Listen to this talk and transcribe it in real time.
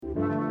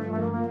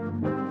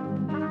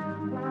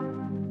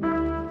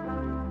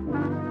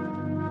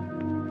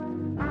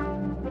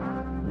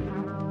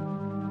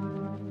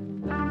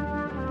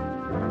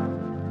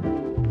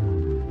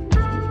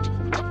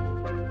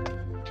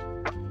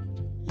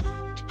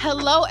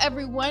Hello,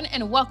 everyone,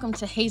 and welcome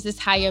to Hayes'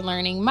 Higher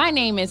Learning. My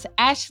name is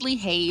Ashley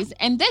Hayes,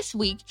 and this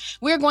week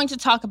we're going to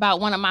talk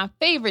about one of my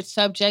favorite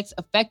subjects,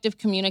 effective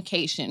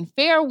communication.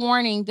 Fair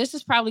warning, this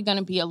is probably going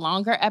to be a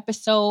longer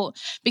episode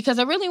because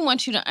I really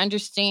want you to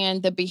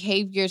understand the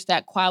behaviors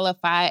that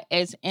qualify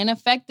as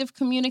ineffective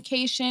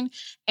communication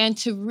and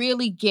to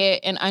really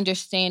get an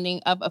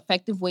understanding of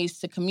effective ways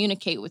to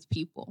communicate with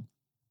people.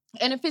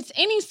 And if it's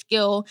any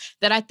skill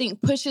that I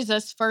think pushes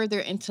us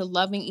further into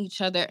loving each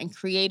other and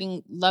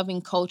creating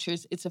loving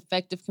cultures, it's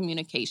effective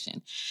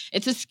communication.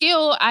 It's a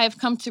skill I have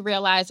come to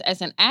realize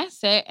as an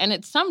asset and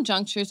at some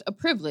junctures a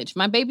privilege.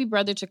 My baby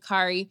brother,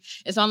 Jakari,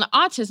 is on the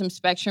autism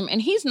spectrum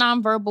and he's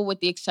nonverbal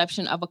with the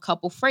exception of a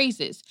couple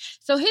phrases.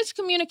 So his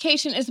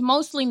communication is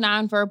mostly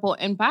nonverbal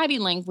and body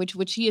language,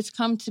 which he has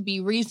come to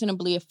be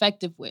reasonably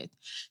effective with.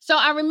 So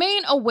I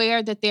remain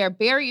aware that there are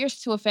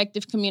barriers to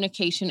effective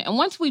communication. And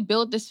once we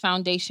build this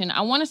foundation,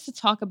 I want us to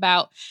talk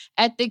about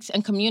ethics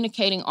and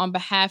communicating on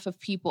behalf of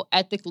people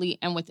ethically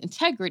and with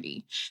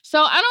integrity.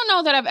 So I don't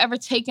know that I've ever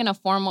taken a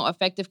formal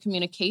effective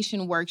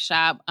communication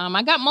workshop.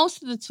 I got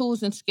most of the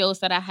tools and skills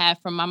that I have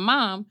from my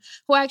mom,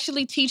 who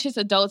actually teaches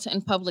adults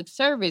in public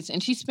service,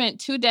 and she spent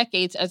 2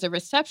 decades as a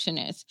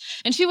receptionist.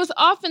 And she was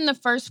often the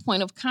first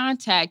point of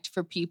contact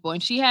for people,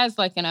 and she has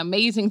like an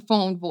amazing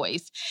phone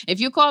voice. If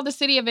you call the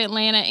city of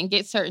Atlanta and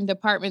get certain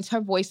departments,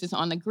 her voice is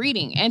on the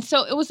greeting. And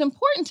so it was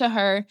important to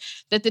her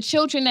that the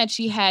children that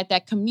she had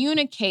that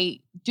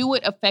communicate do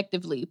it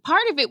effectively.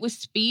 Part of it was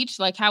speech,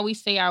 like how we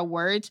say our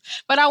words.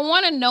 But I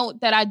want to note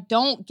that I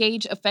don't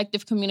gauge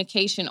effective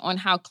communication on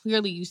how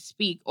clearly you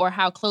speak or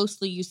how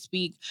closely you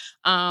speak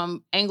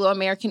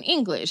Anglo-American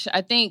English.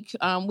 I think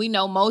we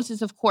know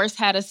Moses, of course,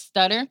 had a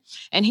stutter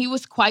and he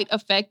was quite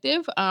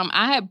effective.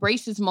 I had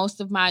braces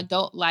most of my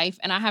adult life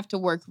and I have to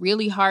work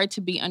really hard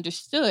to be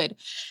understood.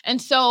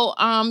 And so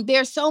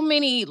there's so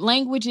many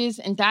languages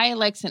and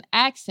dialects and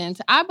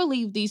accents. I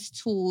believe these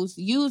tools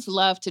use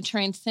love to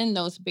transcend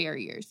those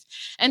barriers.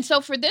 And so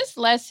for this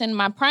lesson,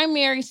 my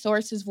primary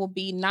sources will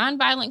be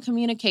Nonviolent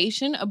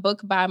Communication, a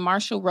book by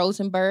Marshall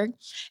Rosenberg,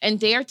 and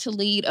Dare to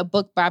Lead, a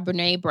book by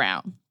Brene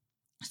Brown.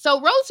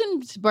 So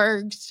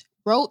Rosenberg's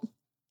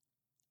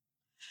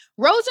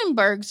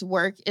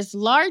work is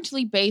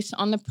largely based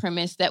on the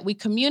premise that we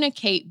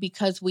communicate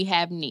because we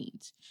have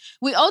needs.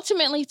 We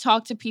ultimately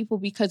talk to people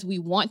because we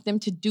want them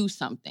to do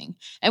something.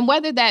 And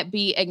whether that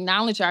be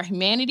acknowledge our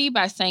humanity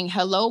by saying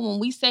hello when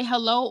we say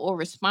hello or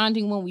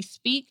responding when we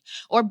speak,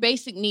 or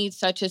basic needs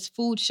such as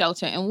food,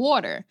 shelter, and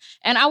water.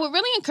 And I would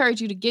really encourage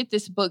you to get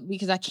this book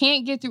because I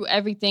can't get through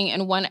everything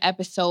in one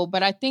episode,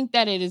 but I think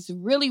that it is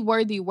really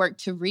worthy work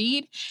to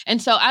read. And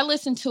so I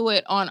listened to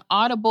it on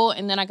Audible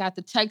and then I got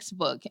the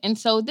textbook. And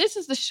so this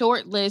is the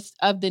short list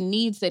of the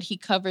needs that he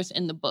covers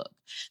in the book.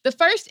 The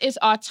first is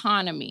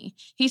autonomy.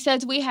 He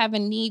says we have a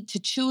need to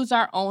choose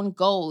our own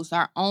goals,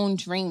 our own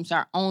dreams,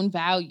 our own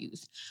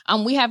values.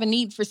 We have a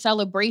need for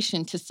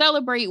celebration, to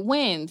celebrate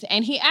wins.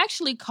 And he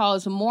actually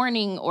calls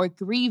mourning or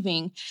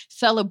grieving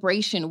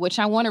celebration, which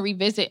I want to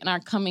revisit in our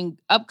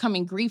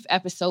upcoming grief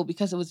episode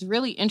because it was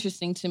really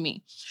interesting to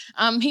me.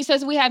 He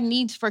says we have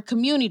needs for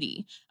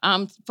community,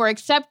 for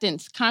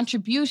acceptance,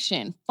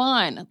 contribution,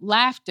 fun,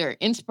 laughter,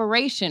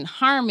 inspiration,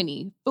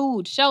 harmony,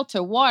 food,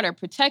 shelter, water,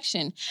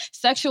 protection,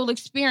 sexual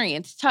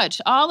experience, touch.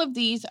 All of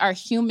these are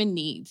human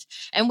needs,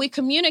 and we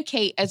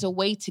communicate as a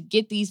way to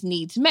get these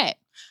needs met.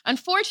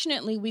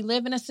 Unfortunately, we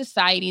live in a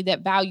society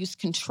that values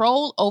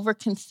control over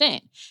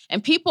consent,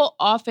 and people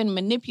often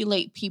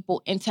manipulate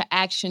people into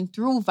action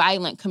through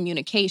violent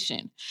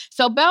communication.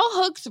 So Bell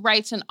Hooks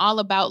writes in All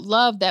About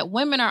Love that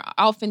women are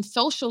often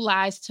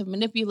socialized to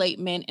manipulate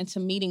men into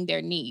meeting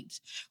their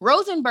needs.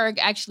 Rosenberg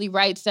actually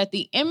writes that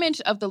the image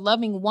of the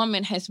loving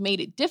woman has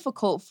made it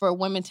difficult for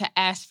women to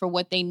ask for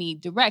what they need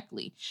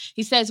directly.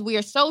 He says we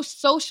are so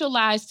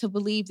socialized to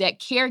believe that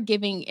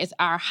caregiving is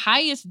our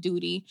highest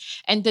duty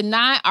and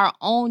deny our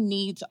own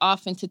needs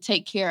often to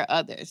take care of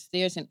others.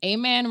 There's an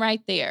amen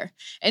right there.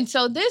 And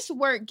so this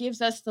work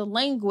gives us the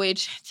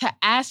language to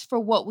ask for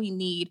what we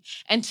need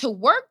and to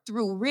work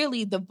through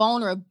really the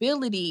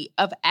vulnerability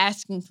of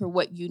asking for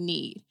what you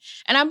need.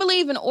 And I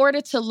believe in order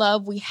to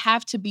love, we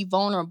have to be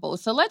vulnerable.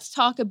 So let's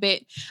talk a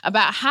bit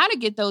about how to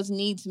get those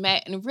needs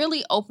met and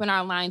really open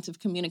our lines of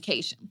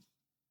communication.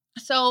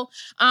 So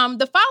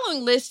the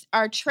following list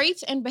are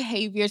traits and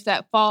behaviors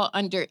that fall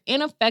under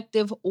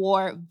ineffective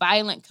or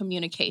violent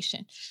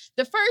communication.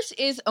 The first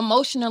is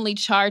emotionally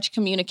charged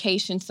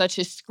communication, such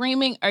as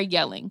screaming or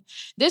yelling.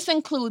 This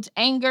includes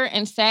anger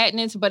and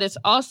sadness, but it's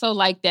also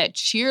like that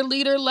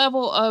cheerleader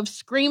level of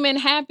screaming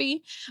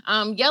happy.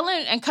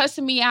 Yelling and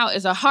cussing me out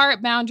is a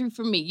hard boundary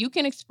for me. You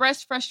can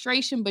express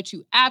frustration, but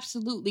you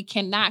absolutely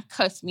cannot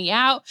cuss me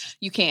out.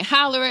 You can't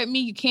holler at me.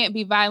 You can't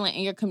be violent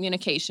in your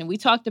communication. We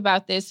talked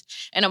about this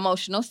in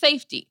emotional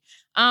safety.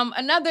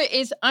 Another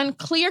is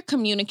unclear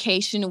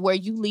communication where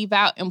you leave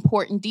out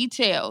important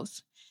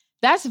details.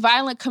 That's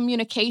violent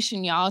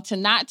communication, y'all. To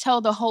not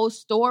tell the whole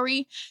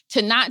story,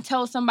 to not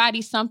tell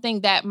somebody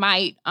something that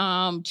might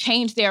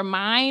change their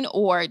mind,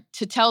 or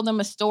to tell them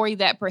a story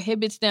that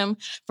prohibits them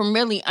from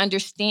really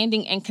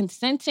understanding and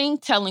consenting,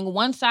 telling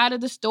one side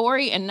of the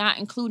story and not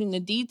including the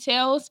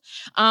details.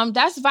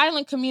 That's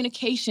violent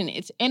communication.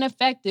 It's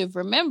ineffective.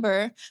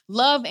 Remember,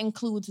 love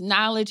includes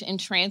knowledge and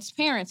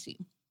transparency.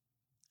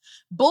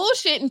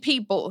 Bullshitting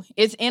people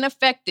is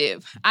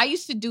ineffective. I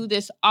used to do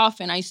this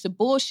often. I used to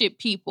bullshit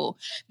people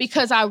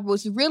because I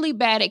was really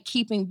bad at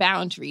keeping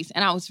boundaries,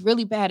 and I was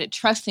really bad at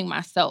trusting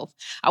myself.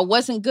 I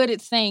wasn't good at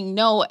saying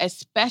no,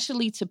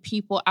 especially to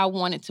people I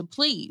wanted to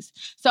please.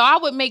 So I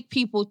would make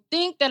people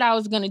think that I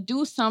was going to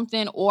do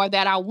something or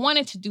that I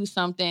wanted to do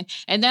something,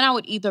 and then I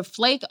would either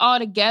flake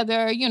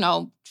altogether,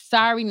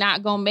 sorry,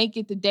 not going to make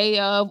it the day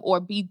of, or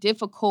be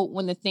difficult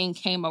when the thing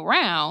came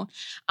around.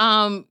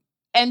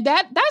 And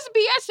that's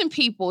BSing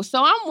people.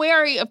 So I'm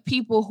wary of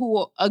people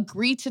who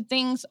agree to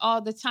things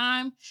all the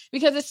time,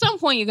 because at some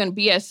point you're going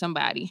to BS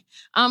somebody.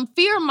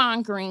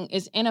 Fear-mongering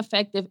is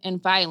ineffective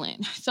and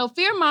violent. So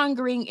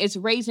fear-mongering is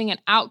raising an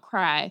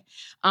outcry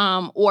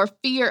or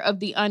fear of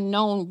the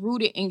unknown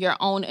rooted in your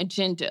own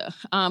agenda.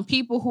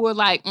 People who are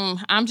like,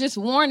 I'm just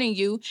warning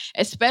you,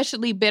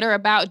 especially bitter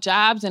about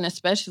jobs and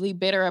especially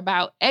bitter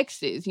about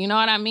exes. You know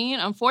what I mean?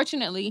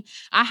 Unfortunately,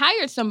 I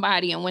hired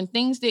somebody, and when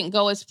things didn't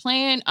go as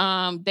planned,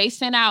 they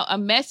sent out a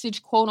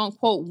message, quote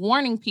unquote,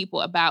 warning people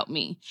about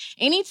me.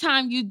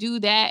 Anytime you do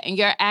that and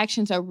your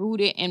actions are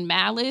rooted in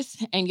malice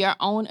and your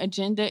own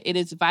agenda, it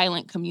is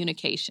violent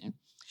communication.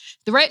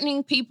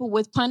 Threatening people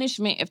with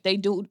punishment if they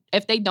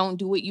don't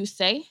do what you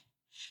say.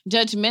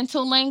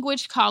 Judgmental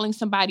language, calling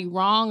somebody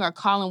wrong or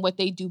calling what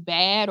they do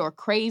bad or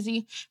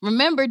crazy.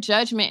 Remember,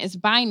 judgment is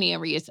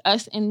binary. It's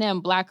us and them,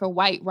 black or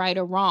white, right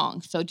or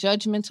wrong. So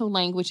judgmental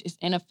language is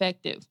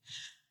ineffective.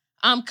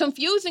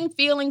 Confusing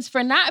feelings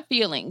for not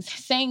feelings,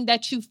 saying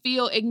that you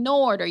feel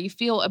ignored or you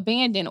feel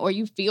abandoned or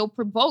you feel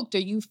provoked or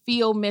you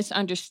feel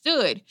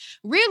misunderstood.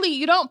 Really,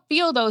 you don't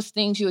feel those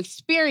things, you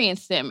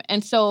experience them.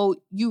 And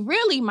so you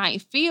really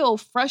might feel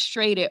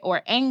frustrated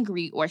or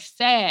angry or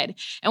sad.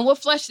 And we'll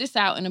flesh this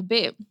out in a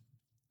bit.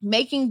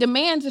 Making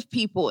demands of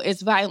people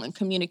is violent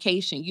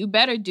communication. You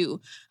better do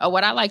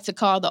what I like to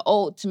call the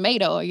old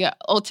tomato or your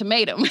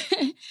ultimatum.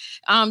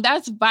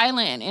 That's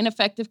violent and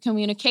ineffective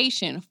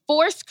communication.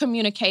 Forced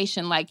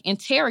communication, like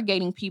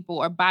interrogating people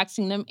or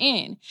boxing them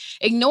in.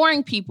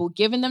 Ignoring people,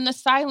 giving them the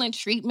silent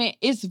treatment,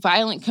 is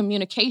violent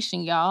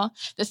communication, y'all.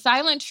 The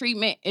silent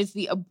treatment is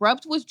the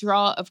abrupt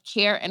withdrawal of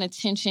care and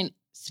attention,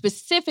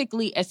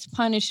 specifically as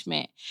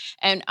punishment.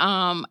 And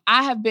I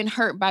have been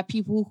hurt by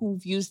people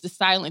who've used the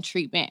silent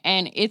treatment,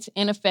 and it's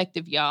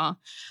ineffective, y'all.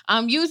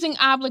 Using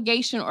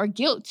obligation or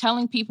guilt,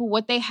 telling people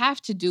what they have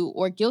to do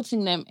or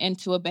guilting them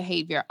into a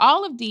behavior.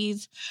 All of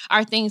these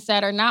are things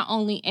that are not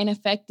only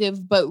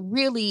ineffective, but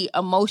really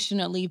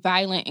emotionally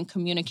violent in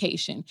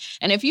communication.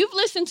 And if you've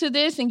listened to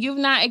this and you've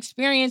not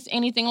experienced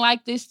anything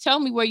like this, tell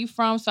me where you're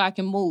from so I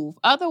can move.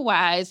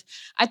 Otherwise,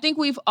 I think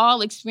we've all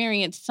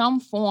experienced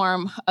some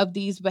form of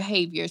these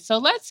behaviors. So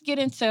let's get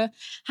into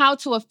how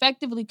to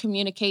effectively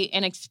communicate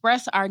and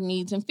express our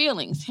needs and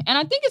feelings. And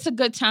I think it's a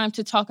good time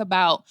to talk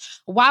about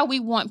why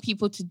we want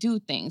people to do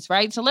things,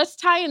 right? So let's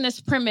tie in this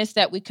premise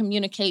that we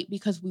communicate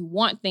because we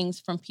want things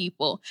from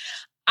people.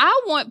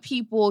 I want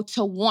people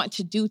to want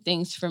to do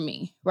things for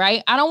me,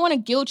 right? I don't want to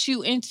guilt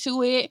you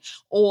into it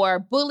or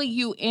bully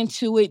you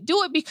into it.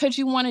 Do it because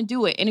you want to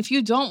do it. And if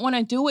you don't want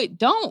to do it,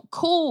 don't.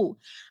 Cool.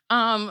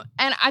 And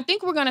I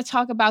think we're going to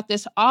talk about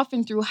this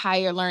often through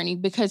higher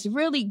learning, because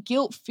really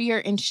guilt,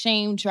 fear, and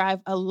shame drive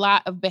a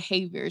lot of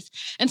behaviors.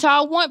 And so I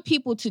want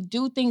people to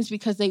do things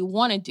because they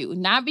want to do,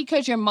 not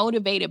because you're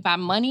motivated by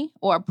money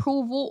or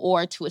approval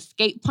or to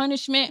escape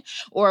punishment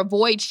or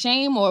avoid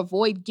shame or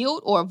avoid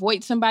guilt or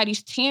avoid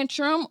somebody's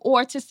tantrum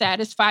or to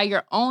satisfy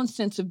your own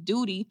sense of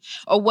duty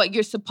or what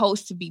you're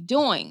supposed to be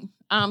doing.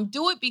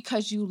 Do it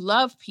because you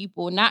love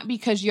people, not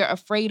because you're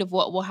afraid of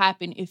what will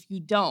happen if you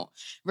don't.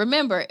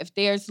 Remember, if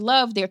there's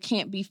love, there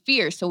can't be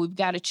fear, so we've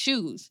got to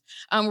choose.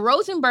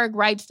 Rosenberg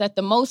writes that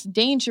the most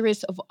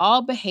dangerous of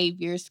all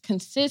behaviors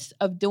consists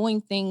of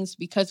doing things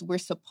because we're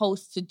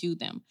supposed to do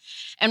them.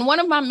 And one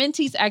of my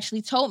mentees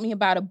actually told me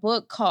about a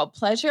book called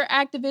Pleasure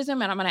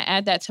Activism, and I'm going to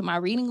add that to my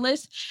reading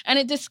list. And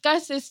it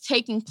discusses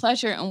taking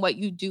pleasure in what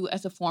you do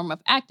as a form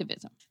of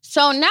activism.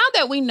 So now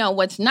that we know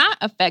what's not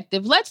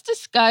effective, let's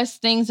discuss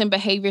things and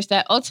behaviors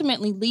that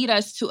ultimately lead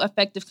us to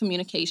effective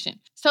communication.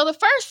 So the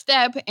first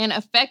step in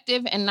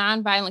effective and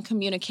nonviolent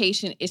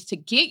communication is to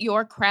get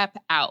your crap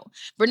out.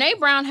 Brené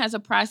Brown has a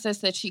process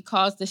that she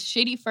calls the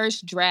shitty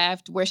first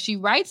draft, where she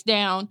writes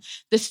down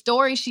the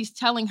story she's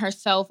telling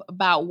herself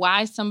about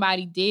why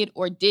somebody did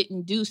or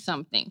didn't do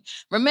something.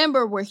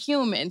 Remember, we're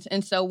humans,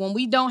 and so when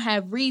we don't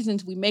have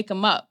reasons, we make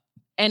them up.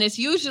 And it's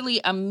usually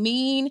a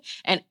mean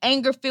and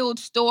anger-filled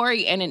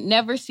story, and it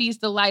never sees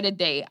the light of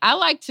day. I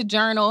like to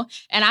journal,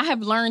 and I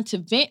have learned to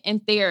vent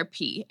in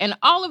therapy. And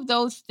all of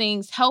those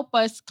things help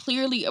us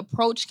clearly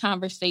approach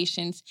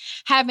conversations,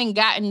 having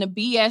gotten the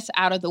BS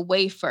out of the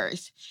way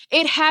first.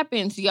 It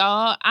happens,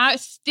 y'all. I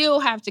still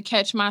have to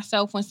catch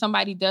myself when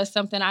somebody does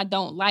something I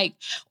don't like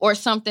or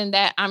something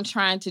that I'm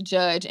trying to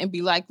judge and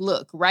be like,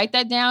 look, write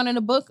that down in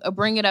a book or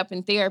bring it up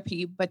in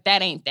therapy, but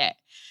that ain't that.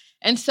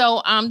 And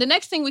so the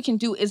next thing we can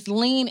do is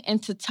lean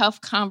into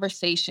tough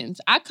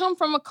conversations. I come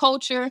from a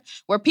culture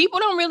where people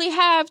don't really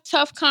have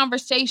tough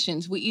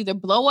conversations. We either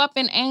blow up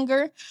in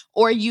anger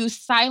or use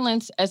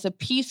silence as a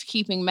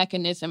peacekeeping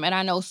mechanism. And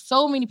I know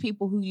so many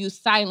people who use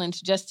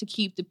silence just to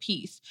keep the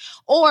peace,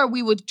 or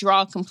we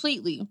withdraw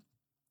completely.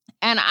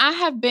 And I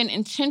have been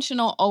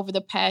intentional over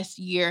the past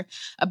year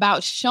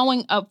about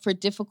showing up for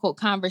difficult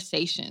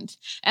conversations.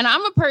 And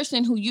I'm a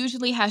person who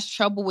usually has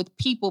trouble with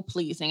people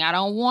pleasing. I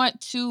don't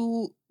want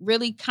to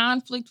really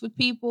conflict with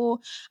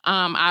people.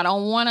 I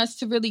don't want us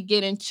to really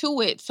get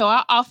into it. So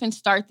I often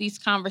start these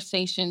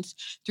conversations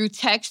through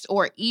text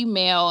or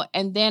email,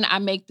 and then I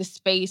make the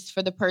space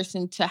for the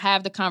person to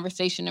have the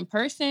conversation in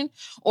person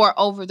or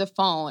over the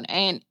phone.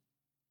 And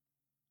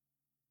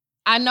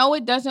I know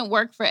it doesn't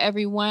work for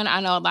everyone.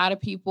 I know a lot of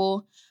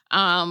people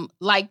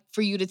like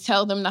for you to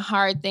tell them the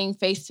hard thing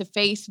face to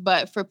face.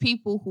 But for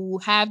people who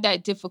have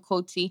that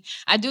difficulty,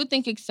 I do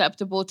think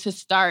acceptable to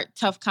start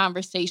tough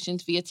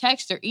conversations via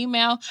text or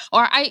email,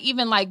 or I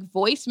even like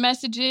voice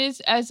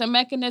messages as a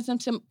mechanism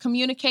to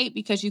communicate,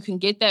 because you can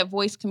get that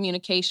voice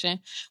communication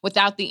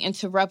without the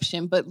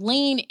interruption. But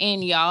lean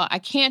in, y'all. I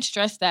can't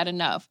stress that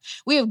enough.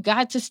 We have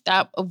got to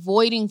stop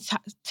avoiding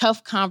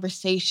tough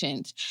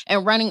conversations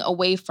and running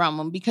away from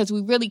them, because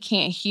we really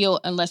can't heal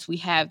unless we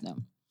have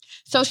them.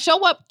 So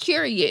show up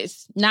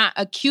curious, not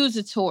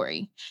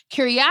accusatory.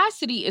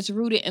 Curiosity is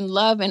rooted in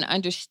love and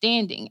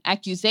understanding.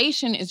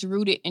 Accusation is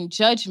rooted in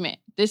judgment.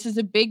 This is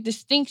a big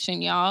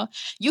distinction, y'all.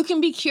 You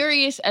can be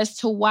curious as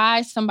to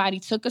why somebody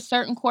took a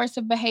certain course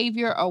of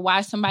behavior or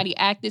why somebody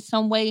acted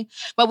some way,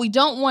 but we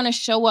don't want to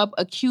show up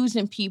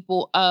accusing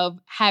people of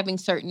having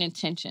certain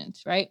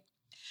intentions, right?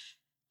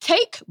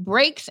 Take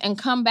breaks and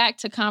come back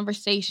to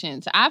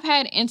conversations. I've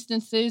had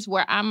instances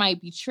where I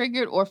might be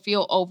triggered or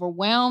feel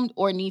overwhelmed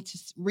or need to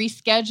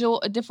reschedule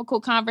a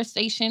difficult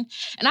conversation.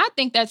 And I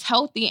think that's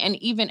healthy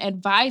and even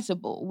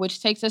advisable,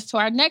 which takes us to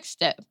our next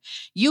step.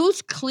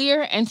 Use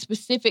clear and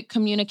specific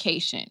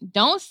communication.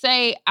 Don't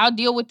say, I'll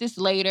deal with this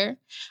later.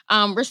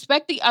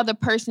 Respect the other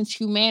person's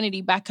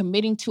humanity by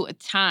committing to a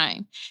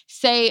time.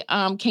 Say,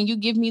 can you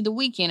give me the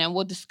weekend and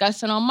we'll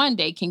discuss it on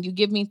Monday? Can you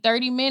give me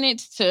 30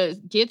 minutes to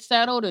get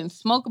settled and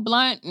smoke a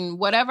blunt and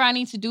whatever I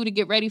need to do to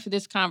get ready for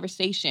this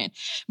conversation?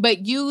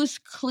 But use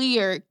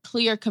clear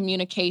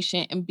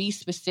communication and be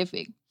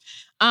specific.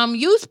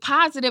 Use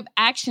positive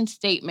action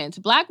statements.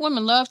 Black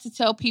women love to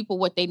tell people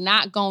what they're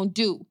not going to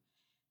do.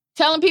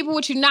 Telling people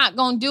what you're not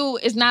going to do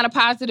is not a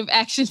positive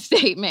action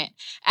statement.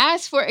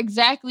 Ask for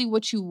exactly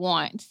what you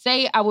want.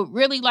 Say, I would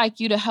really like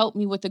you to help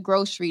me with the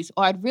groceries,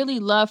 or I'd really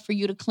love for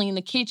you to clean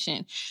the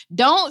kitchen.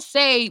 Don't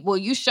say, well,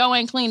 you sure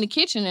ain't cleaned the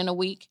kitchen in a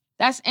week.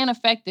 That's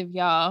ineffective,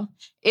 y'all.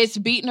 It's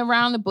beating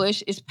around the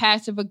bush. It's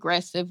passive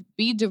aggressive.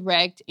 Be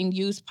direct and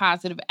use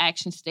positive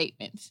action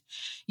statements.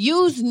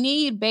 Use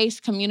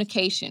need-based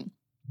communication.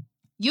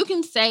 You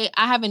can say,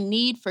 I have a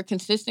need for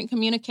consistent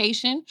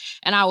communication,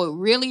 and I would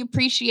really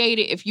appreciate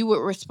it if you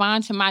would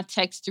respond to my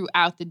text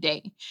throughout the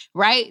day,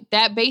 right?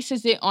 That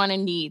bases it on a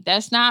need.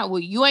 That's not,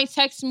 well, you ain't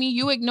texting me,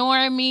 you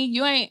ignoring me,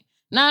 you ain't,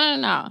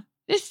 no.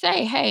 Just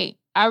say, hey,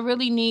 I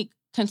really need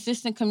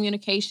consistent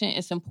communication.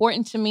 It's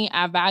important to me.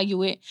 I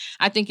value it.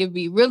 I think it'd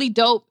be really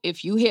dope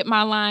if you hit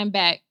my line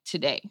back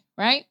today,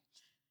 right?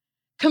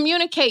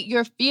 Communicate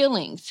your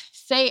feelings.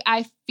 Say,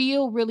 I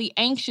feel really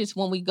anxious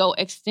when we go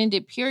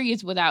extended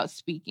periods without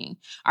speaking.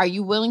 Are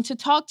you willing to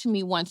talk to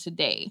me once a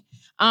day?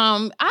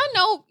 I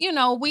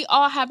know, we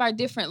all have our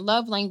different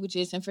love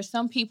languages. And for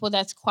some people,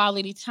 that's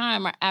quality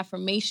time or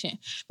affirmation.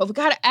 But we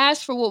got to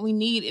ask for what we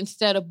need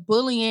instead of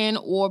bullying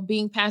or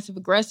being passive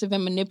aggressive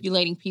and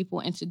manipulating people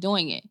into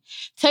doing it.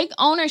 Take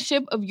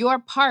ownership of your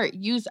part.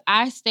 Use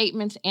I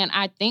statements and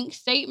I think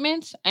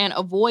statements, and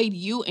avoid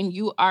you and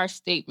you are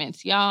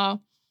statements,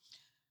 y'all.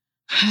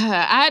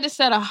 I had to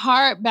set a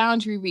hard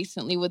boundary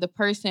recently with a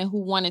person who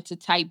wanted to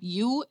type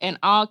you in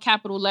all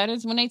capital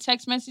letters when they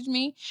text message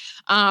me.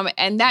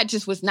 And that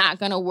just was not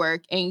going to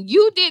work. And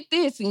you did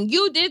this and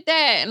you did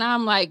that. And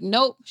I'm like,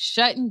 nope,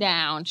 shutting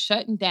down.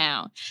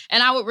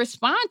 And I would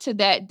respond to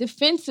that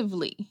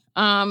defensively.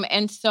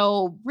 And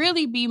so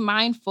really be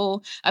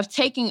mindful of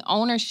taking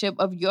ownership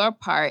of your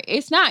part.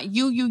 It's not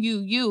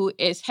you.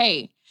 It's,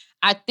 hey,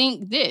 I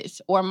think this,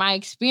 or my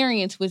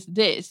experience was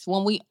this.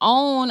 When we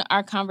own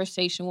our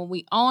conversation, when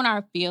we own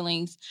our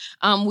feelings,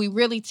 we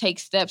really take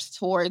steps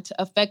towards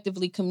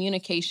effectively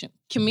communicating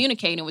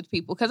with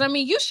people. Because,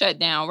 you shut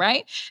down,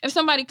 right? If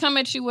somebody come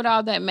at you with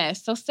all that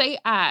mess. So say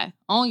I,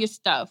 own your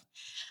stuff.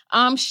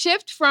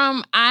 Shift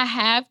from I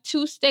have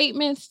to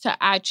statements to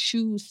I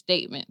choose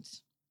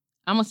statements.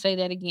 I'm going to say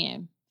that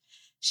again.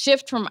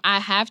 Shift from I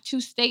have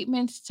to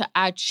statements to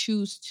I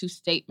choose to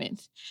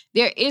statements.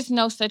 There is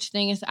no such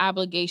thing as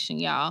obligation,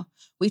 y'all.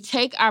 We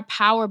take our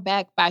power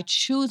back by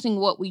choosing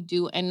what we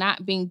do and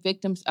not being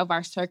victims of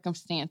our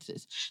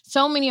circumstances.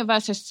 So many of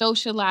us are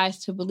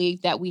socialized to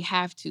believe that we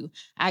have to.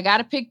 I got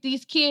to pick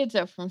these kids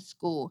up from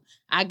school.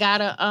 I got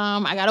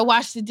to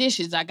wash the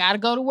dishes. I got to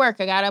go to work.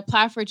 I got to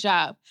apply for a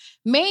job.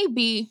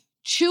 Maybe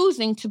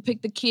choosing to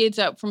pick the kids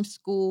up from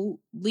school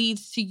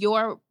leads to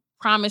your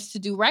promise to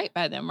do right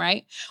by them,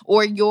 right?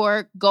 Or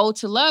your goal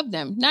to love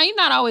them. Now, you're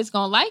not always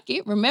going to like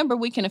it. Remember,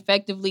 we can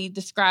effectively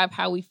describe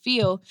how we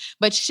feel,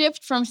 but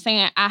shift from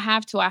saying I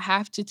have to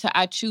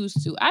I choose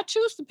to. I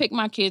choose to pick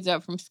my kids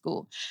up from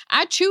school.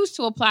 I choose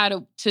to apply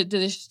to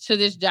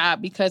this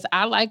job because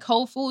I like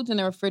Whole Foods in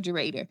the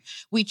refrigerator.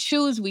 We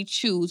choose.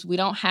 We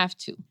don't have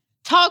to.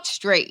 Talk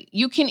straight.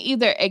 You can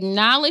either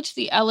acknowledge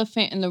the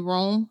elephant in the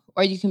room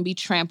or you can be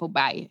trampled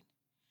by it.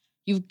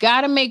 You've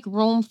got to make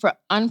room for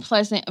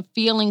unpleasant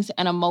feelings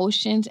and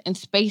emotions and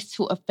space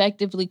to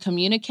effectively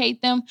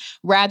communicate them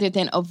rather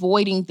than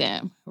avoiding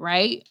them,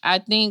 right? I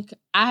think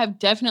I have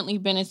definitely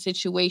been in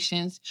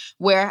situations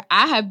where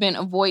I have been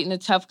avoiding a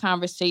tough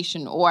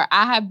conversation or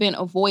I have been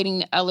avoiding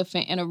the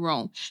elephant in a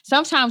room.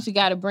 Sometimes we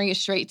got to bring it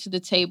straight to the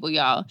table,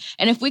 y'all.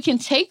 And if we can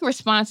take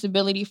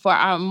responsibility for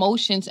our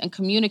emotions and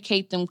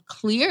communicate them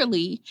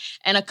clearly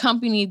and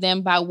accompany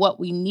them by what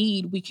we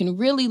need, we can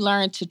really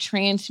learn to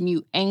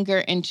transmute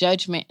anger and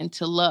judgment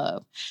into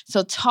love.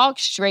 So talk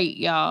straight,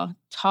 y'all.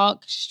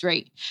 Talk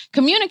straight.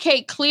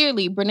 Communicate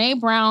clearly. Brené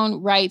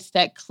Brown writes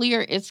that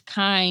clear is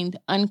kind,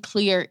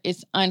 unclear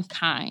is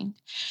unkind.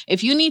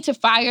 If you need to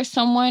fire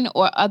someone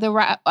or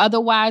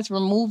otherwise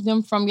remove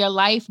them from your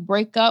life,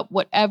 break up,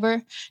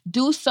 whatever,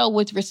 do so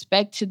with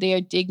respect to their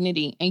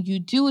dignity. And you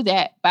do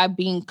that by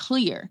being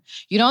clear.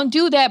 You don't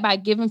do that by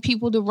giving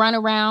people the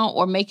runaround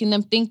or making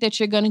them think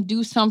that you're going to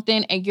do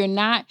something and you're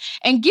not.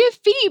 And give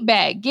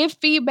feedback. Give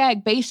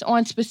feedback based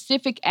on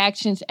specific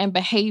actions and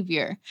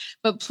behavior.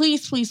 But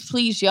please,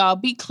 y'all,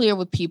 be clear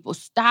with people.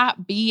 Stop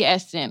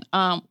BSing.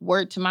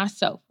 Word to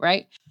myself,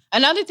 right?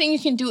 Another thing you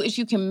can do is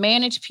you can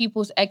manage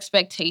people's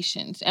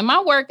expectations. In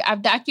my work,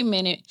 I've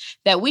documented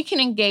that we can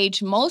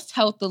engage most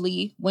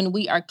healthily when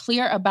we are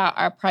clear about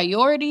our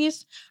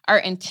priorities, our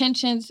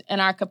intentions,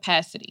 and our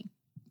capacity.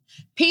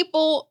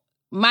 People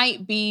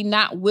might be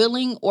not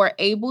willing or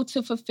able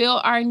to fulfill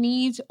our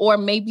needs, or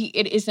maybe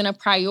it isn't a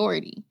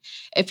priority.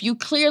 If you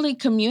clearly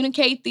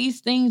communicate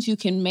these things, you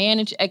can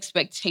manage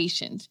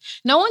expectations.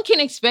 No one can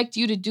expect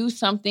you to do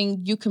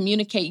something you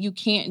communicate you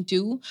can't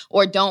do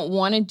or don't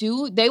want to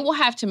do. They will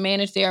have to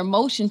manage their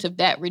emotions of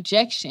that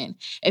rejection.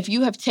 If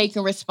you have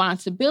taken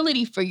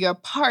responsibility for your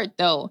part,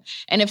 though,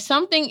 and if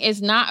something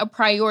is not a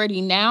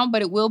priority now,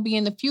 but it will be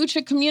in the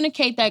future,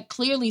 communicate that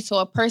clearly so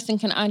a person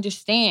can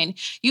understand.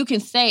 You can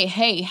say,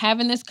 hey,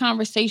 having this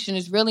conversation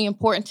is really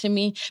important to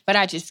me, but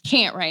I just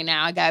can't right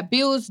now. I got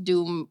bills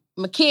due,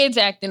 my kids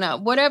acting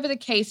up, whatever the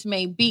case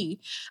may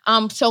be.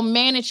 So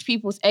manage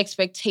people's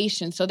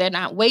expectations so they're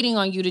not waiting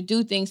on you to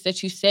do things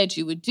that you said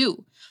you would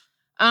do.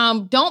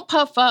 Don't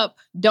puff up,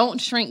 don't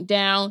shrink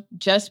down,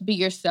 just be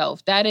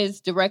yourself. That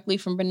is directly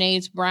from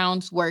Brené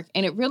Brown's work.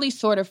 And it really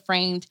sort of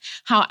framed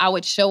how I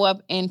would show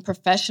up in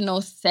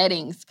professional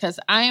settings because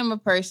I am a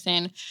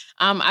person,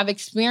 I've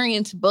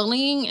experienced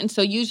bullying. And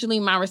so usually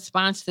my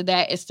response to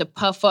that is to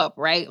puff up,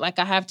 right? Like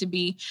I have to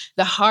be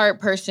the hard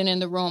person in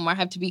the room. I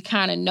have to be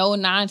kind of no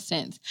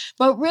nonsense,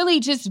 but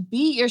really just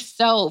be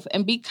yourself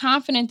and be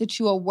confident that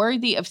you are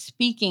worthy of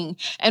speaking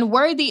and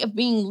worthy of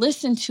being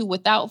listened to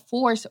without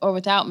force or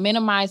without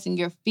minimizing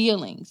your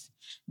feelings.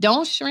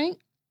 Don't shrink.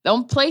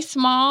 Don't play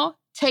small.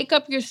 Take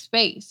up your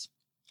space.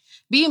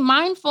 Be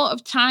mindful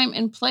of time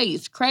and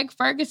place. Craig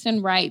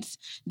Ferguson writes,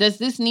 does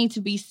this need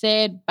to be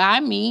said by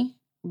me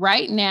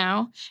right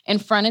now in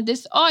front of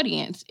this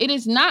audience? It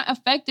is not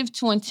effective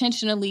to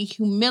intentionally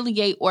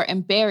humiliate or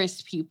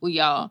embarrass people,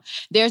 y'all.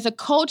 There's a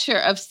culture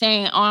of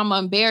saying, oh, I'm going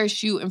to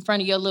embarrass you in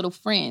front of your little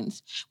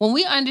friends. When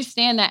we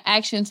understand that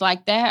actions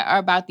like that are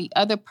about the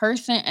other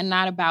person and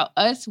not about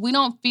us, we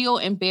don't feel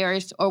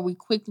embarrassed or we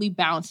quickly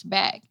bounce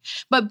back.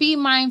 But be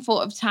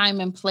mindful of time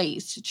and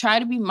place. Try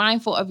to be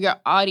mindful of your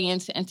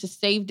audience and to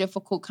save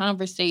difficult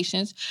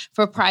conversations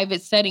for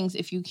private settings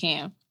if you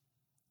can.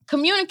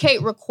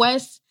 Communicate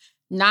requests,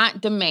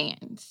 not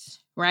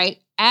demands,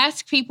 right?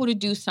 Ask people to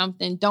do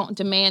something. Don't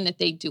demand that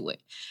they do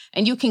it.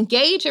 And you can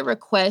gauge a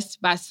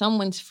request by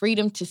someone's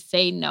freedom to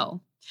say no.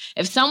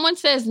 If someone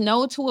says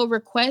no to a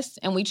request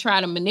and we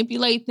try to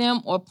manipulate them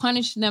or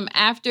punish them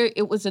after,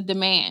 it was a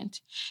demand.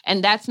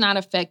 And that's not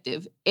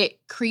effective. It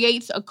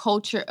creates a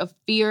culture of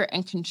fear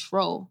and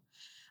control.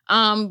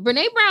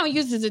 Brené Brown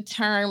uses a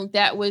term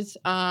that was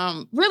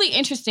really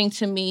interesting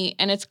to me,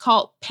 and it's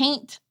called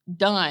paint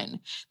done,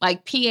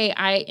 like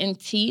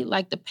P-A-I-N-T,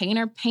 like the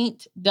painter,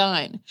 paint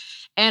done.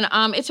 And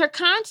it's her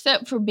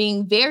concept for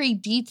being very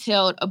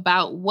detailed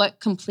about what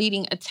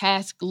completing a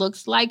task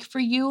looks like for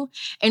you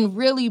and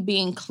really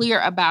being clear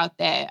about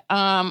that.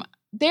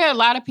 there are a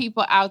lot of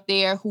people out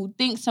there who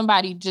think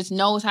somebody just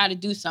knows how to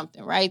do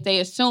something, right? They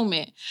assume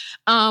it.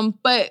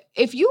 But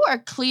if you are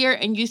clear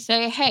and you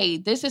say, hey,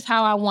 this is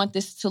how I want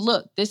this to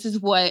look, this is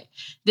what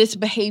this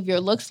behavior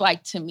looks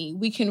like to me,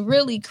 we can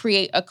really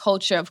create a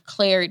culture of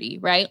clarity,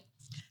 right?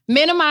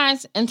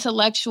 Minimize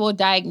intellectual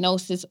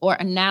diagnosis or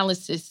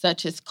analysis,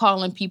 such as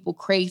calling people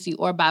crazy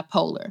or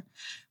bipolar.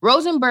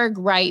 Rosenberg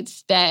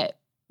writes that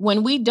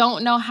when we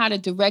don't know how to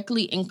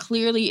directly and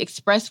clearly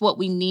express what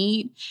we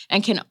need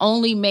and can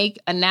only make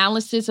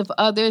analysis of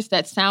others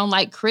that sound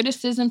like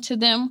criticism to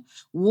them,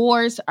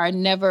 wars are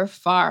never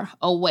far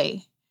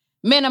away.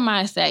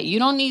 Minimize that. You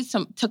don't need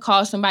to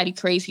call somebody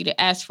crazy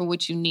to ask for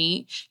what you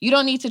need. You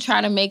don't need to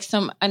try to make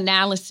some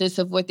analysis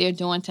of what they're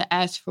doing to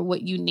ask for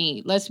what you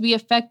need. Let's be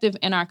effective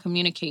in our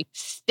communication.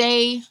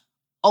 Stay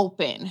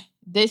open.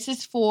 This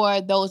is for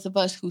those of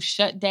us who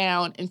shut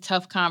down in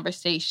tough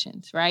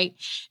conversations, right?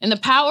 In The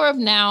Power of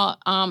Now,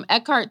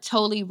 Eckhart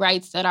Tolle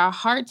writes that our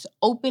hearts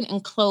open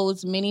and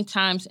close many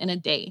times in a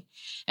day.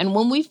 And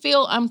when we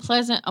feel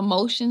unpleasant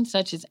emotions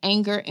such as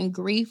anger and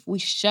grief, we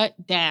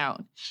shut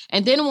down.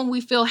 And then when we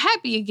feel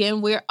happy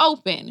again, we're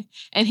open.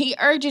 And he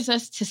urges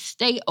us to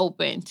stay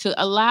open, to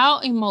allow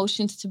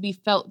emotions to be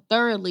felt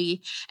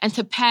thoroughly and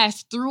to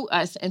pass through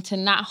us and to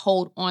not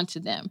hold on to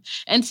them.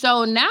 And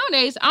so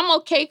nowadays, I'm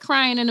okay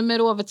crying in the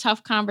middle of a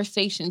tough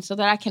conversation so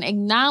that I can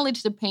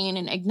acknowledge the pain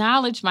and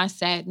acknowledge my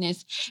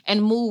sadness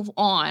and move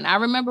on. I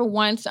remember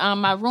once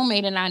my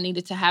roommate and I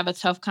needed to have a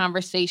tough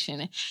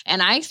conversation,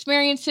 and I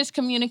experienced his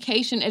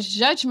communication as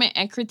judgment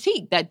and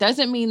critique. That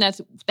doesn't mean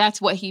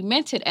that's what he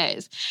meant it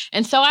as.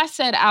 And so I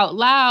said out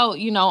loud,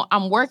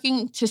 I'm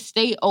working to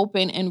stay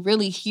open and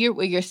really hear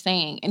what you're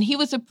saying. And he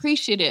was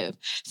appreciative.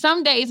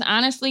 Some days,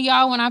 honestly,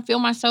 y'all, when I feel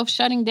myself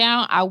shutting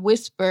down, I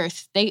whisper,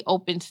 stay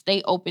open,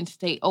 stay open,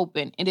 stay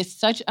open. It is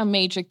such a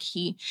major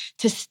key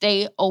to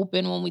stay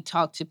open when we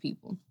talk to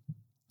people.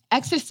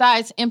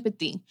 Exercise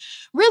empathy.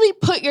 Really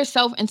put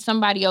yourself in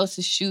somebody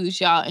else's shoes,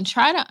 y'all, and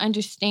try to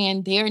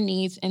understand their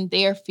needs and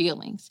their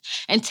feelings.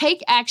 And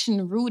take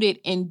action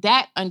rooted in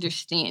that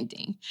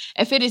understanding.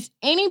 If it is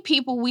any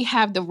people we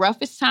have the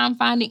roughest time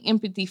finding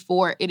empathy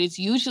for, it is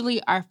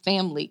usually our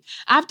family.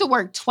 I have to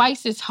work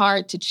twice as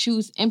hard to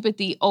choose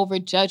empathy over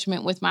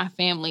judgment with my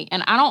family.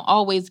 And I don't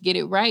always get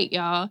it right,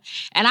 y'all.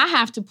 And I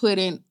have to put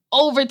in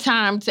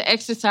overtime to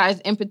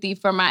exercise empathy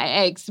for my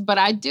ex, but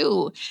I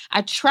do.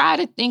 I try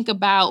to think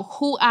about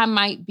who I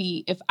might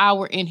be if I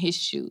were in his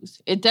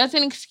shoes. It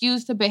doesn't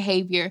excuse the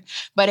behavior,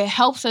 but it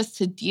helps us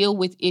to deal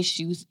with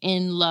issues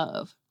in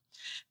love.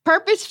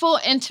 Purposeful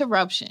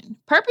interruption.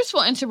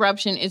 Purposeful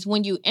interruption is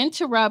when you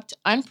interrupt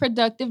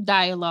unproductive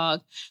dialogue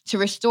to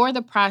restore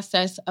the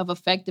process of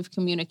effective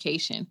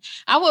communication.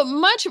 I would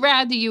much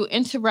rather you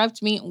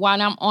interrupt me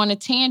while I'm on a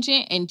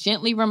tangent and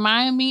gently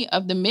remind me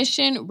of the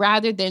mission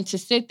rather than to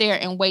sit there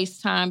and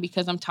waste time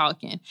because I'm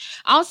talking.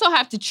 I also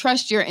have to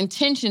trust your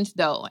intentions,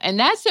 though, and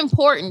that's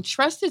important.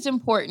 Trust is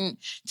important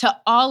to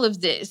all of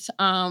this,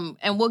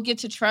 and we'll get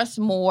to trust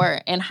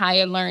more in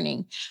higher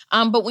learning.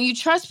 But when you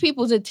trust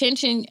people's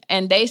intention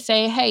and they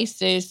say, hey,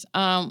 sis,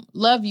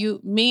 love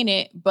you, mean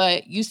it,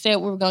 but you said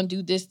we were going to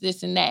do this,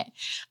 this, and that.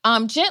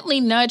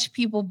 Gently nudge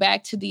people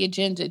back to the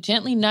agenda.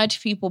 Gently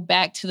nudge people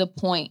back to the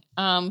point.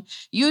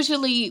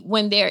 Usually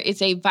when there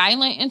is a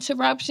violent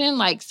interruption,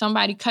 like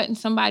somebody cutting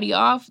somebody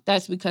off,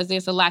 that's because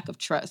there's a lack of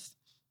trust.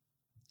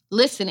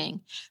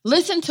 Listening.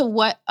 Listen to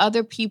what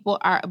other people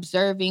are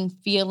observing,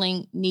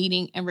 feeling,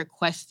 needing, and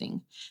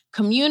requesting.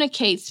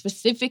 Communicate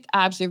specific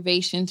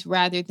observations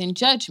rather than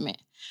judgment.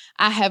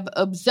 I have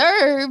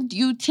observed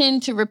you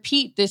tend to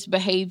repeat this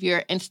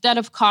behavior instead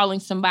of calling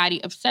somebody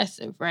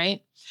obsessive,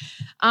 right?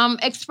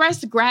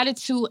 Express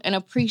gratitude and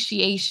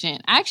appreciation.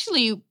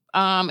 Actually,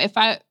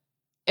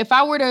 if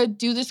I were to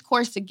do this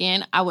course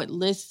again, I would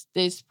list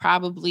this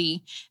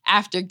probably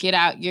after Get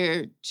Out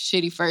Your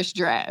Shitty First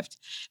Draft.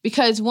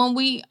 Because when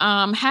we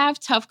have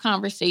tough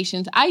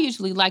conversations, I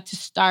usually like to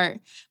start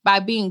by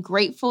being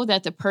grateful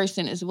that the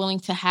person is willing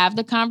to have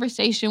the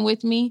conversation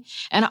with me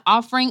and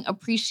offering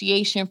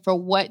appreciation for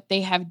what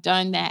they have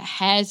done that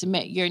has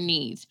met your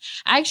needs.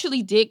 I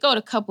actually did go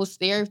to couples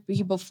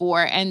therapy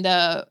before, and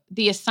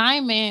the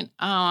assignment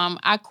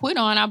I quit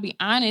on, I'll be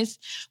honest,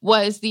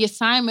 was the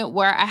assignment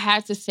where I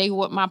had to say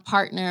what my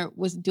partner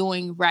was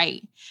doing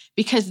right.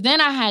 Because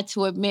then I had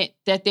to admit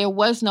that there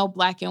was no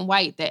black and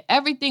white, that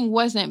everything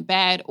wasn't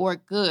bad or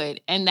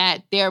good, and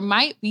that there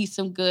might be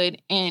some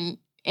good in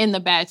the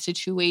bad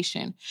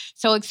situation.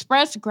 So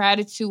express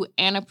gratitude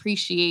and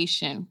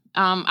appreciation.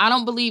 I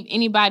don't believe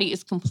anybody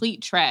is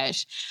complete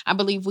trash. I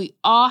believe we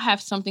all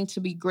have something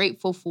to be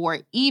grateful for,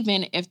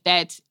 even if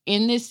that's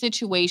in this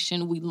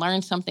situation, we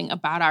learn something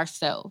about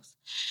ourselves.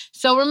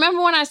 So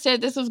remember when I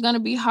said this was going to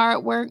be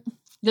hard work?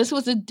 This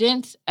was a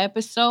dense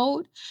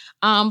episode,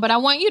 but I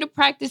want you to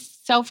practice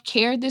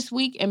self-care this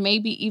week and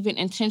maybe even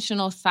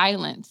intentional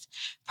silence.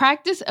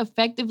 Practice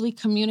effectively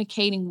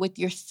communicating with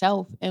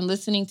yourself and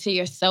listening to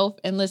yourself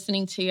and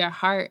listening to your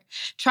heart.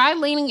 Try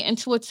leaning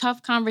into a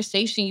tough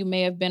conversation you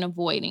may have been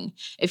avoiding.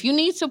 If you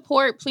need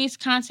support, please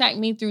contact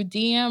me through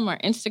DM or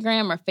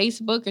Instagram or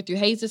Facebook or through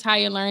Hayes'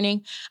 Higher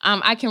Learning.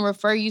 I can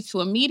refer you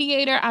to a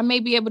mediator. I may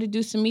be able to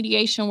do some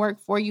mediation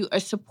work for you or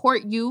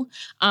support you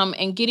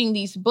in getting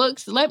these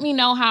books. Let me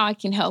know how I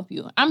can help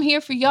you. I'm here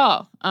for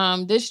y'all.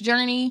 This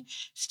journey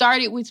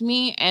started with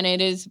me, and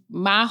it is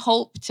my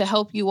hope to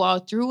help you all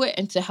through it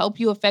and to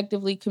help you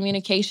effectively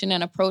communication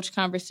and approach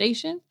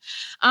conversation.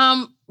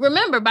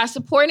 Remember, by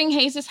supporting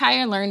Hayes'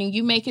 Higher Learning,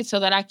 you make it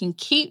so that I can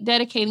keep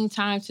dedicating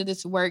time to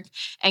this work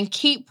and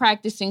keep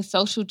practicing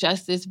social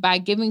justice by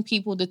giving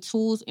people the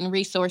tools and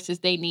resources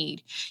they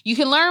need. You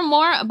can learn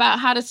more about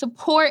how to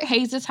support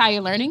Hayes'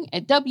 Higher Learning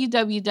at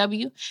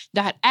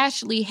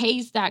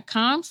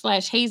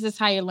www.ashleyhaze.com/Hayes'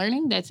 Higher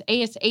Learning. That's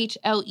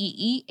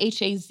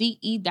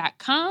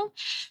ASHLEEHAZE.com.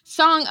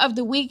 Song of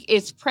the week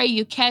is Pray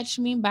You Catch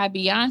Me by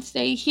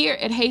Beyonce. Here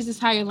at Hayes'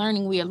 Higher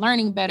Learning, we are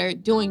learning better,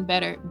 doing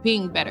better,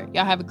 being better.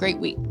 Y'all have a great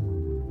week.